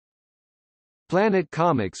Planet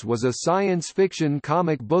Comics was a science fiction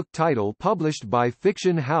comic book title published by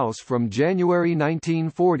Fiction House from January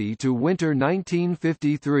 1940 to winter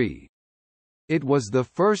 1953. It was the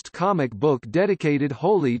first comic book dedicated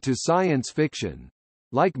wholly to science fiction.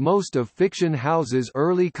 Like most of Fiction House's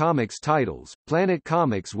early comics titles, Planet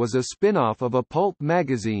Comics was a spin-off of a pulp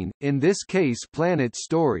magazine, in this case Planet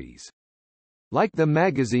Stories. Like the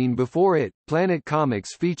magazine before it, Planet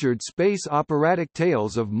Comics featured space operatic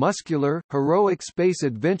tales of muscular, heroic space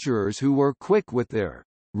adventurers who were quick with their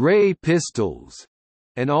ray pistols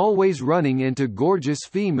and always running into gorgeous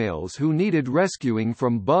females who needed rescuing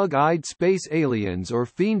from bug-eyed space aliens or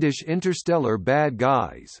fiendish interstellar bad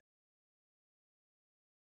guys.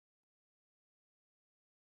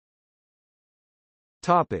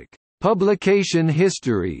 Topic: Publication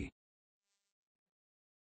history.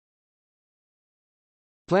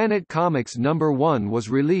 Planet Comics #1 was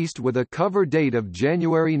released with a cover date of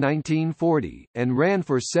January 1940, and ran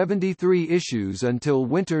for 73 issues until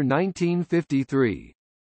winter 1953.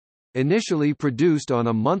 Initially produced on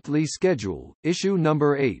a monthly schedule, issue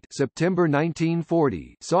number 8, September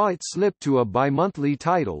 1940, saw it slip to a bi-monthly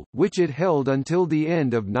title, which it held until the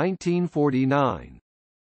end of 1949.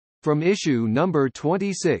 From issue number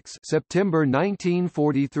 26, September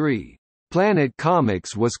 1943, Planet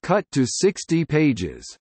Comics was cut to 60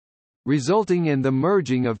 pages, resulting in the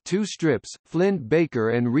merging of two strips, Flint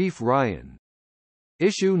Baker and Reef Ryan.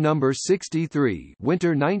 Issue number 63,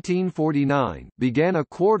 winter 1949, began a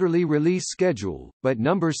quarterly release schedule, but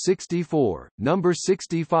number 64, number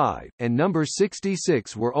 65, and number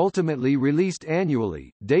 66 were ultimately released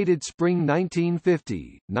annually, dated spring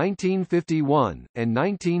 1950, 1951, and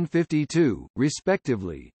 1952,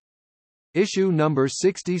 respectively. Issue number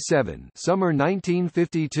 67, summer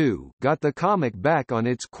 1952, got the comic back on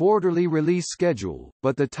its quarterly release schedule,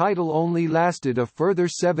 but the title only lasted a further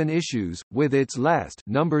 7 issues, with its last,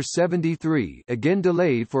 number 73, again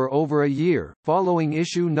delayed for over a year, following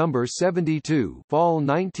issue number 72, fall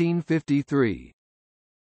 1953.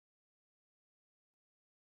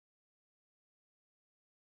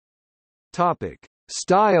 Topic: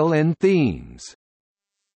 Style and themes.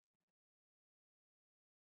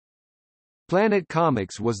 Planet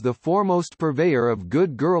Comics was the foremost purveyor of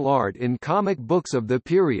good girl art in comic books of the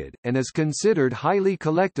period, and is considered highly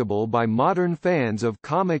collectible by modern fans of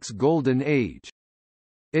comics' golden age.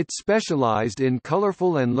 It specialized in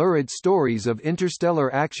colorful and lurid stories of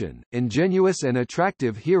interstellar action, ingenuous and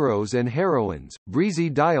attractive heroes and heroines, breezy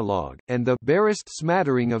dialogue, and the barest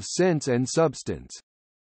smattering of sense and substance.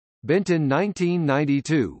 Benton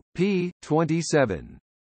 1992, p. 27.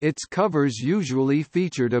 Its covers usually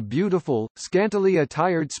featured a beautiful, scantily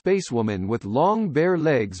attired spacewoman with long bare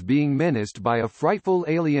legs being menaced by a frightful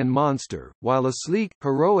alien monster, while a sleek,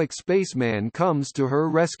 heroic spaceman comes to her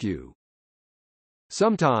rescue.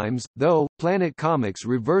 Sometimes, though, Planet Comics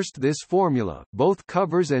reversed this formula. Both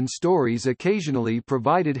covers and stories occasionally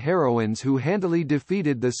provided heroines who handily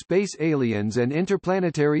defeated the space aliens and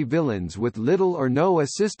interplanetary villains with little or no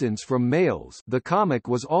assistance from males. The comic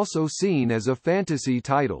was also seen as a fantasy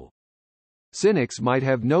title. Cynics might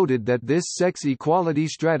have noted that this sex equality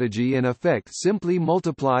strategy in effect simply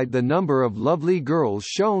multiplied the number of lovely girls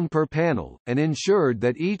shown per panel, and ensured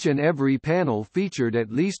that each and every panel featured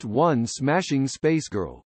at least one smashing space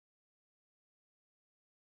girl.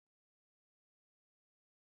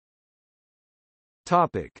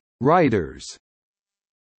 Topic: Writers.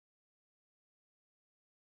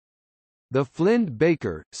 The Flint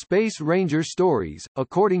Baker, Space Ranger stories,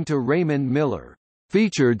 according to Raymond Miller,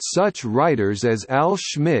 featured such writers as Al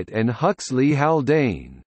Schmidt and Huxley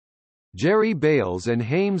Haldane. Jerry Bales and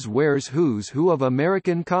Hames Ware's Who's Who of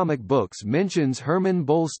American comic books mentions Herman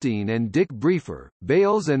Bolstein and Dick Briefer.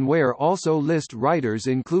 Bales and Ware also list writers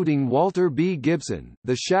including Walter B. Gibson,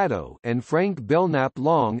 The Shadow, and Frank Belknap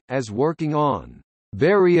Long, as working on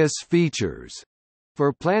various features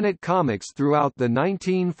for Planet Comics throughout the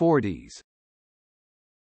 1940s.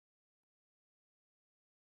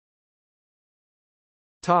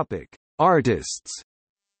 Topic: Artists.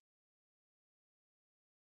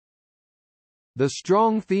 The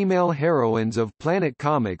strong female heroines of Planet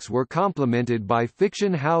Comics were complemented by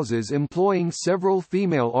Fiction Houses employing several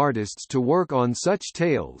female artists to work on such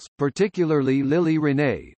tales, particularly Lily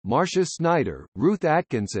Renee, Marcia Snyder, Ruth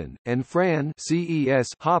Atkinson, and Fran C.E.S.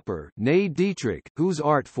 Hopper née Dietrich, whose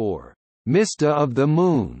art for Mista of the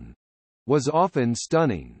Moon was often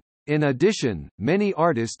stunning. In addition, many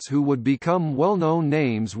artists who would become well-known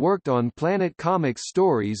names worked on Planet Comics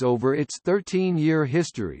stories over its 13-year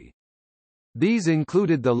history. These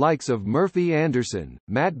included the likes of Murphy Anderson,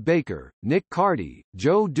 Matt Baker, Nick Carty,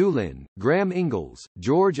 Joe Doolin, Graham Ingalls,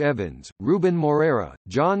 George Evans, Ruben Morera,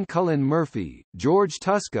 John Cullen Murphy, George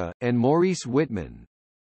Tuska, and Maurice Whitman.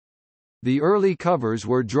 The early covers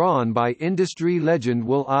were drawn by industry legend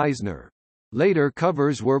Will Eisner. Later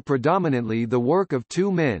covers were predominantly the work of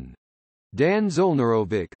two men, Dan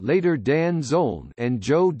Zolnarovic, later Dan Zoln, and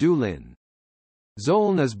Joe Doolin.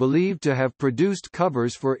 Zoln is believed to have produced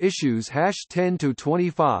covers for issues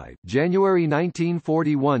 #10-25, January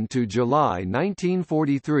 1941 to July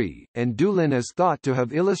 1943, and Doolin is thought to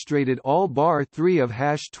have illustrated all bar 3 of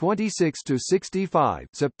 #26-65,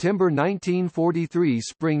 September 1943,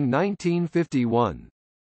 spring 1951.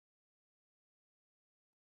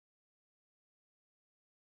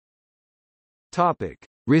 Topic: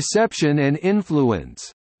 Reception and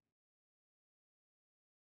influence.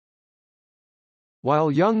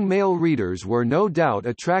 While young male readers were no doubt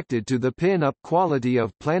attracted to the pin-up quality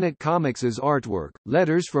of Planet Comics's artwork,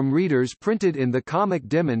 letters from readers printed in the comic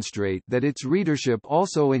demonstrate that its readership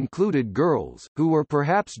also included girls, who were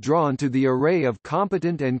perhaps drawn to the array of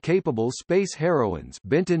competent and capable space heroines.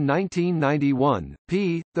 Benton 1991,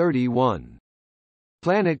 p. 31.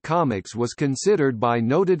 Planet Comics was considered by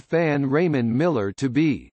noted fan Raymond Miller to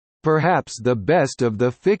be, "perhaps the best of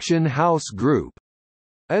the fiction house group,"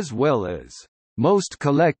 as well as most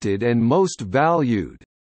collected and most valued.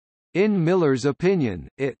 In Miller's opinion,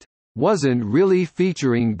 it wasn't really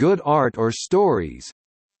featuring good art or stories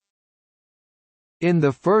in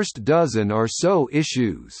the first dozen or so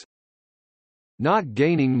issues, not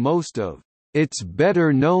gaining most of its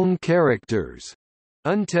better-known characters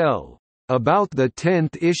until about the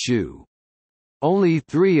 10th issue. Only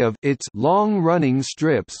 3 of its long-running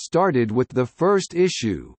strips started with the first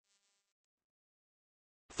issue.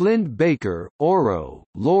 Flint Baker, Oro,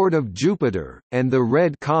 Lord of Jupiter, and the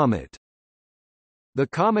Red Comet. The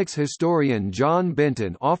comics historian John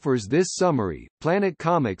Benton offers this summary: Planet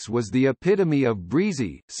Comics was the epitome of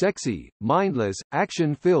breezy, sexy, mindless,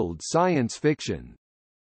 action-filled science fiction.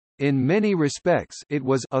 In many respects, it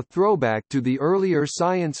was a throwback to the earlier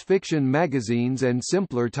science fiction magazines and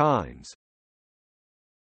simpler times.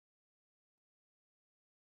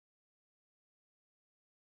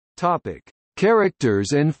 Topic: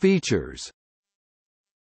 Characters and features.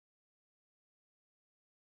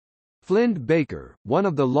 Flint Baker, one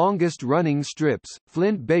of the longest-running strips,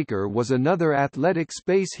 Flint Baker was another athletic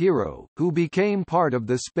space hero, who became part of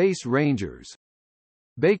the Space Rangers.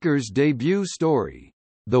 Baker's debut story,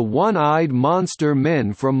 The One-Eyed Monster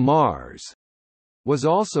Men from Mars, was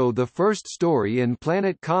also the first story in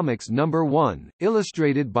Planet Comics #1,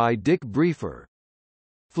 illustrated by Dick Briefer.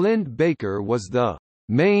 Flint Baker was the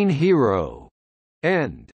main hero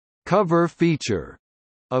and cover feature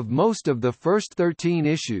of most of the first 13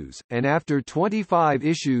 issues, and after 25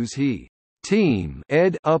 issues he teamed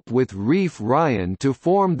up with Reef Ryan to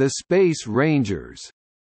form the Space Rangers.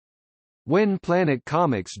 When Planet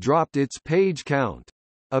Comics dropped its page count,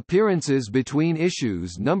 appearances between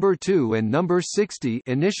issues number 2 and number 60,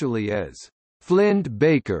 initially as Flint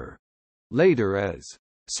Baker, later as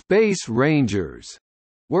Space Rangers,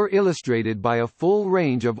 were illustrated by a full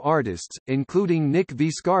range of artists, including Nick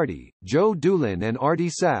Viscardi, Joe Doolin and Artie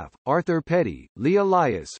Saff, Arthur Petty, Lee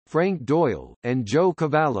Elias, Frank Doyle, and Joe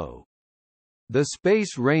Cavallo. The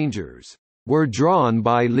Space Rangers were drawn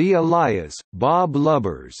by Lee Elias, Bob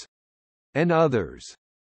Lubbers, and others.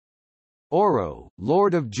 Oro,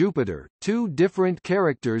 Lord of Jupiter, 2 different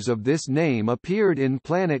characters of this name appeared in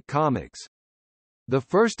Planet Comics. The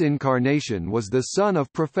first incarnation was the son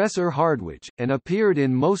of Professor Hardwicke, and appeared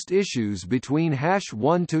in most issues between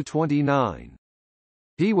 #1-29.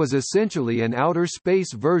 He was essentially an outer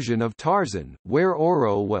space version of Tarzan, where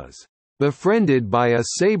Oro was befriended by a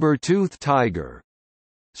saber-toothed tiger,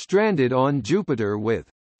 stranded on Jupiter with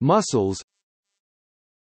muscles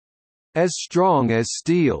as strong as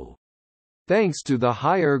steel, thanks to the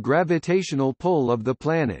higher gravitational pull of the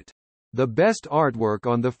planet. The best artwork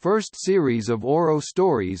on the first series of Oro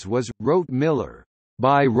stories was, wrote Miller,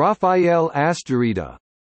 by Raphael Astorita,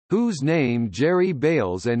 whose name Jerry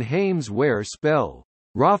Bales and Hames Ware spell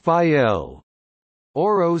Raphael.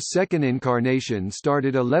 Oro's second incarnation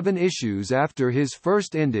started 11 issues after his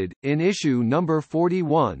first ended, in issue number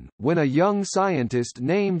 41, when a young scientist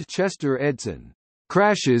named Chester Edson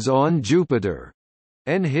crashes on Jupiter,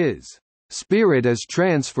 and his spirit is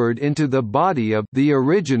transferred into the body of the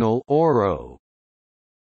original Oro,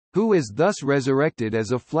 who is thus resurrected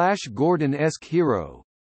as a Flash Gordon-esque hero.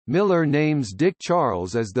 Miller names Dick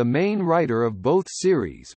Charles as the main writer of both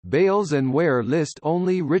series. Bales and Ware list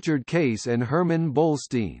only Richard Case and Herman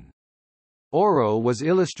Bolstein. Oro was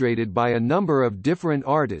illustrated by a number of different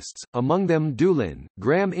artists, among them Doolin,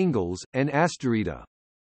 Graham Ingalls, and Asterita.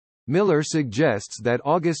 Miller suggests that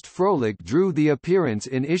August Froelich drew the appearance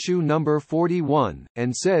in issue number 41,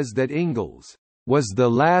 and says that Ingalls was the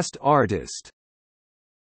last artist.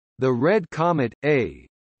 The Red Comet, a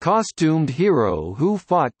costumed hero who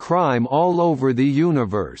fought crime all over the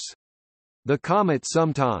universe. The comet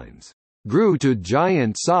sometimes grew to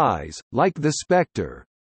giant size, like the Spectre.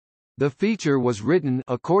 The feature was written,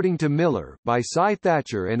 according to Miller, by Cy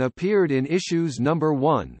Thatcher and appeared in issues number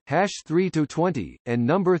 1, #3-20, and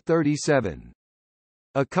number 37.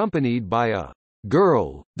 Accompanied by a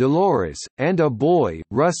girl, Dolores, and a boy,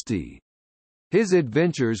 Rusty. His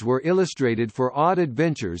adventures were illustrated for Odd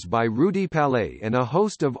Adventures by Rudy Palais and a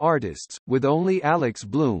host of artists, with only Alex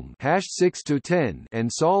Bloom (6-10) and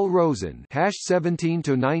Saul Rosen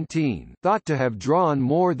 (17-19) thought to have drawn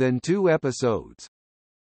more than 2 episodes.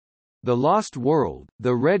 The Lost World,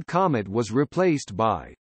 The Red Comet was replaced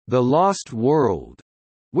by The Lost World,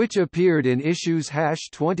 which appeared in issues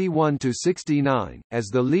 #21-69, as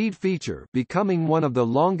the lead feature, becoming one of the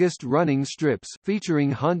longest-running strips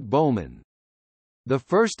featuring Hunt Bowman. The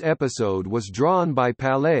first episode was drawn by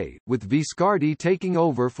Palais, with Viscardi taking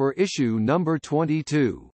over for issue number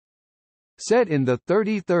 22. Set in the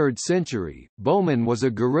 33rd century, Bowman was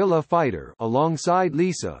a guerrilla fighter alongside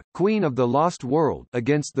Lisa, Queen of the Lost World,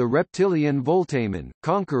 against the reptilian Voltamen,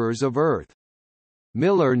 conquerors of Earth.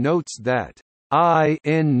 Miller notes that,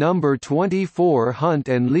 in number 24 Hunt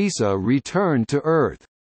and Lisa returned to Earth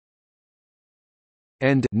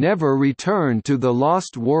and never returned to the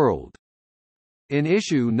Lost World. In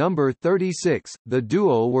issue number 36, the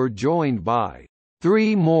duo were joined by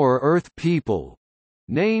 3 more Earth people,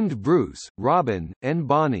 named Bruce, Robin, and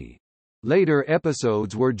Bonnie. Later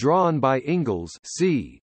episodes were drawn by Ingalls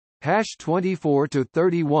c.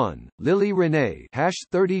 #24-31, Lily Renee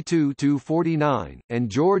 #32-49, and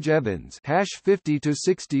George Evans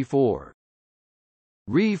 #50-64.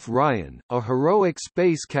 Reef Ryan, a heroic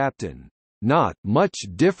space captain, not much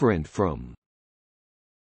different from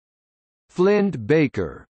Flint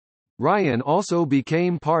Baker. Ryan also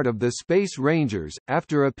became part of the Space Rangers,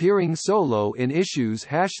 after appearing solo in issues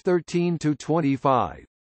 #13-25.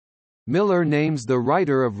 Miller names the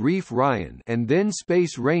writer of Reef Ryan and then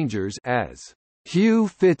Space Rangers as Hugh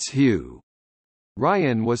Fitzhugh.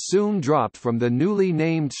 Ryan was soon dropped from the newly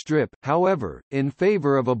named strip, however, in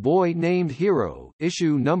favor of A Boy Named Hero,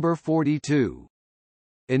 issue number 42.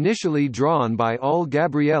 Initially drawn by Al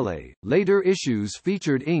Gabriele, later issues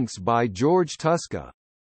featured inks by George Tuska.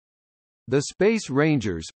 The Space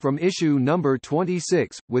Rangers, from issue number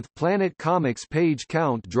 26, with Planet Comics page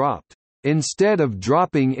count dropped. Instead of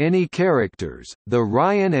dropping any characters, the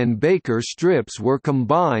Ryan and Baker strips were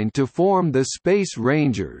combined to form the Space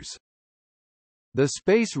Rangers. The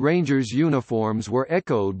Space Rangers uniforms were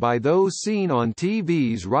echoed by those seen on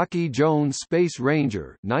TV's Rocky Jones Space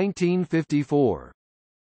Ranger 1954.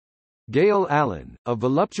 Gail Allen, a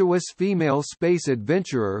voluptuous female space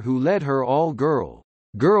adventurer who led her all-girl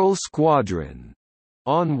Girl Squadron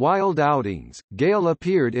on wild outings. Gail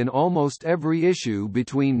appeared in almost every issue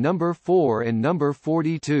between number 4 and number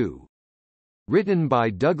 42. Written by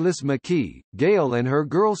Douglas McKee, Gail and her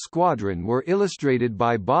Girl Squadron were illustrated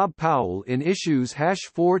by Bob Powell in issues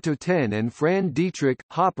 #4-10 and Fran Dietrich,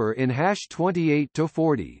 Hopper in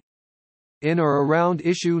 #28-40. In or around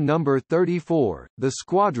issue number 34, the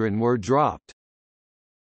squadron were dropped.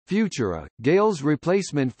 Futura, Gail's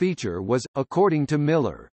replacement feature was, according to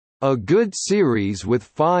Miller, a good series with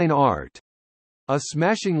fine art, a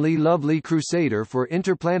smashingly lovely crusader for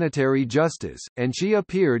interplanetary justice, and she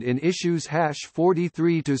appeared in issues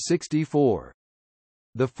 #43-64.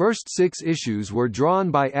 The first 6 issues were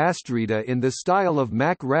drawn by Astrida in the style of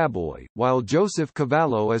Mac Raboy, while Joseph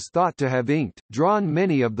Cavallo is thought to have inked, drawn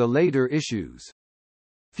many of the later issues.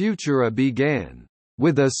 Futura began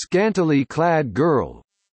with a scantily clad girl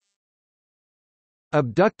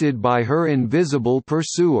abducted by her invisible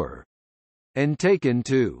pursuer and taken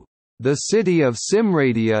to the city of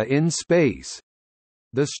Simradia in space.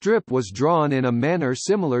 The strip was drawn in a manner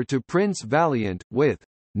similar to Prince Valiant, with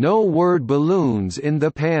no word balloons in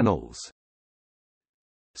the panels.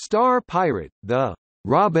 Star Pirate, the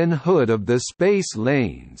Robin Hood of the Space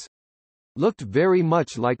Lanes, looked very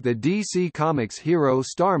much like the DC Comics hero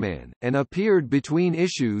Starman, and appeared between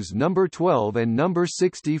issues number 12 and number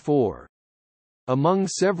 64. Among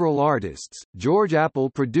several artists, George Apple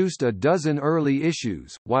produced a dozen early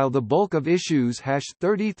issues, while the bulk of issues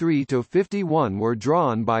 #33-51 were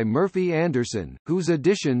drawn by Murphy Anderson, whose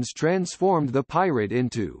additions transformed the pirate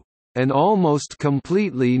into an almost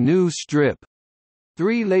completely new strip.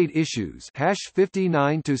 3 late issues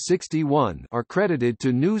 #59–61 are credited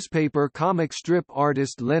to newspaper comic strip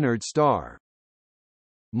artist Leonard Starr.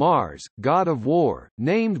 Mars, God of War,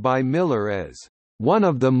 named by Miller as one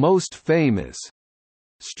of the most famous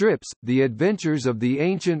strips, the adventures of the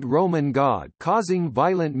ancient Roman god causing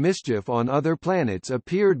violent mischief on other planets,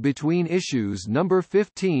 appeared between issues number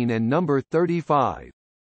 15 and number 35.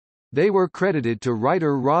 They were credited to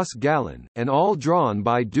writer Ross Gallen, and all drawn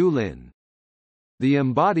by Doolin. The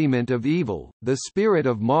embodiment of evil, the spirit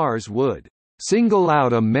of Mars would single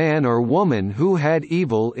out a man or woman who had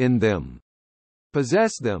evil in them,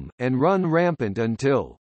 possess them, and run rampant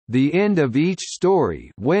until the end of each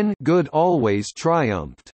story, when good always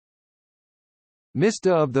triumphed.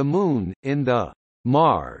 Mista of the Moon, in the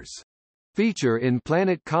Mars feature in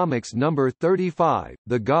Planet Comics number 35,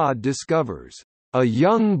 the god discovers a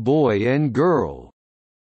young boy and girl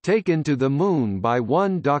taken to the moon by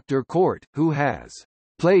one Dr. Court, who has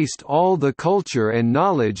placed all the culture and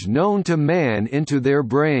knowledge known to man into their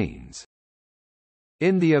brains.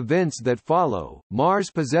 In the events that follow, Mars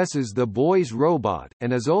possesses the boy's robot,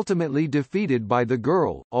 and is ultimately defeated by the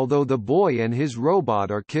girl, although the boy and his robot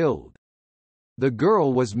are killed. The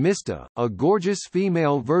girl was Mista, a gorgeous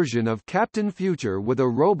female version of Captain Future with a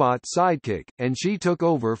robot sidekick, and she took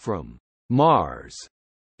over from Mars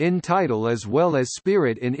in title as well as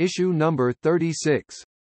spirit in issue number 36.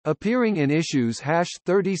 Appearing in issues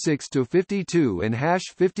 #36–52 and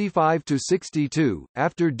 #55–62,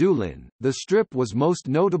 after Doolin, the strip was most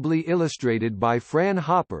notably illustrated by Fran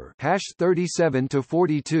Hopper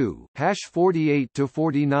 #37–42,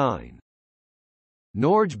 #48–49.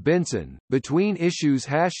 Norge Benson. Between issues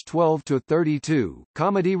 #12–32,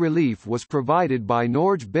 comedy relief was provided by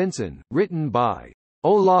Norge Benson, written by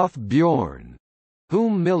Olaf Bjorn,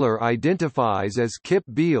 whom Miller identifies as Kip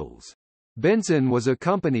Beals. Benson was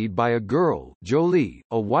accompanied by a girl, Jolie,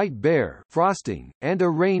 a white bear, Frosting, and a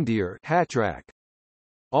reindeer, Hatrack.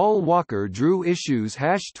 Al Walker drew issues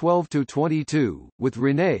 #12–22, with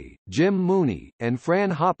Renee, Jim Mooney, and Fran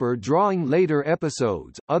Hopper drawing later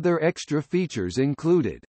episodes. Other extra features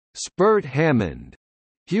included Spurt Hammond,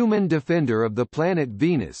 human defender of the planet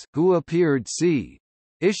Venus, who appeared c.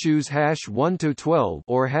 Issues #1–12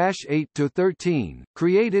 or #8–13,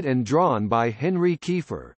 created and drawn by Henry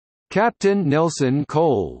Kiefer. Captain Nelson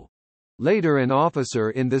Cole, later an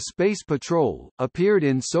officer in the Space Patrol, appeared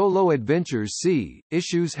in Solo Adventures c.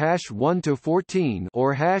 Issues #1–14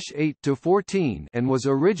 or #8–14 and was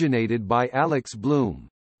originated by Alex Bloom.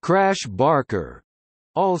 Crash Barker,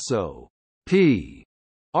 also P.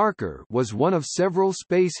 Archer, was one of several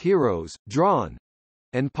space heroes, drawn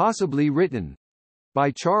and possibly written by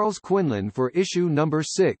Charles Quinlan for issue number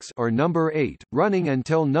 6 or number 8, running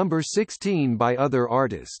until number 16 by other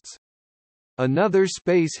artists. Another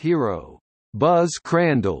space hero, Buzz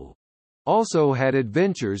Crandall, also had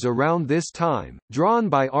adventures around this time, drawn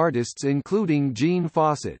by artists including Gene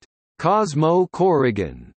Fawcett, Cosmo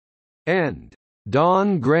Corrigan, and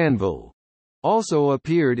Don Granville. Also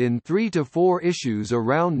appeared in 3 to 4 issues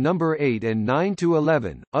around number 8 and 9 to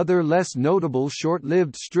 11. Other less notable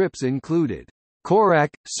short-lived strips included Korak,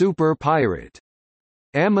 Super Pirate,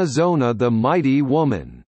 Amazona the Mighty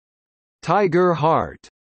Woman, Tiger Heart,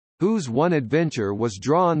 whose one adventure was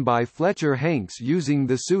drawn by Fletcher Hanks using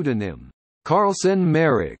the pseudonym Carlson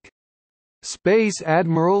Merrick, Space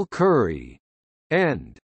Admiral Curry,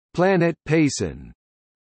 and Planet Payson.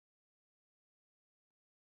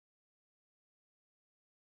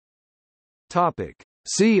 Topic.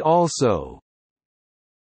 See also: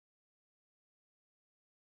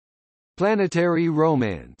 Planetary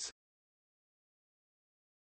romance.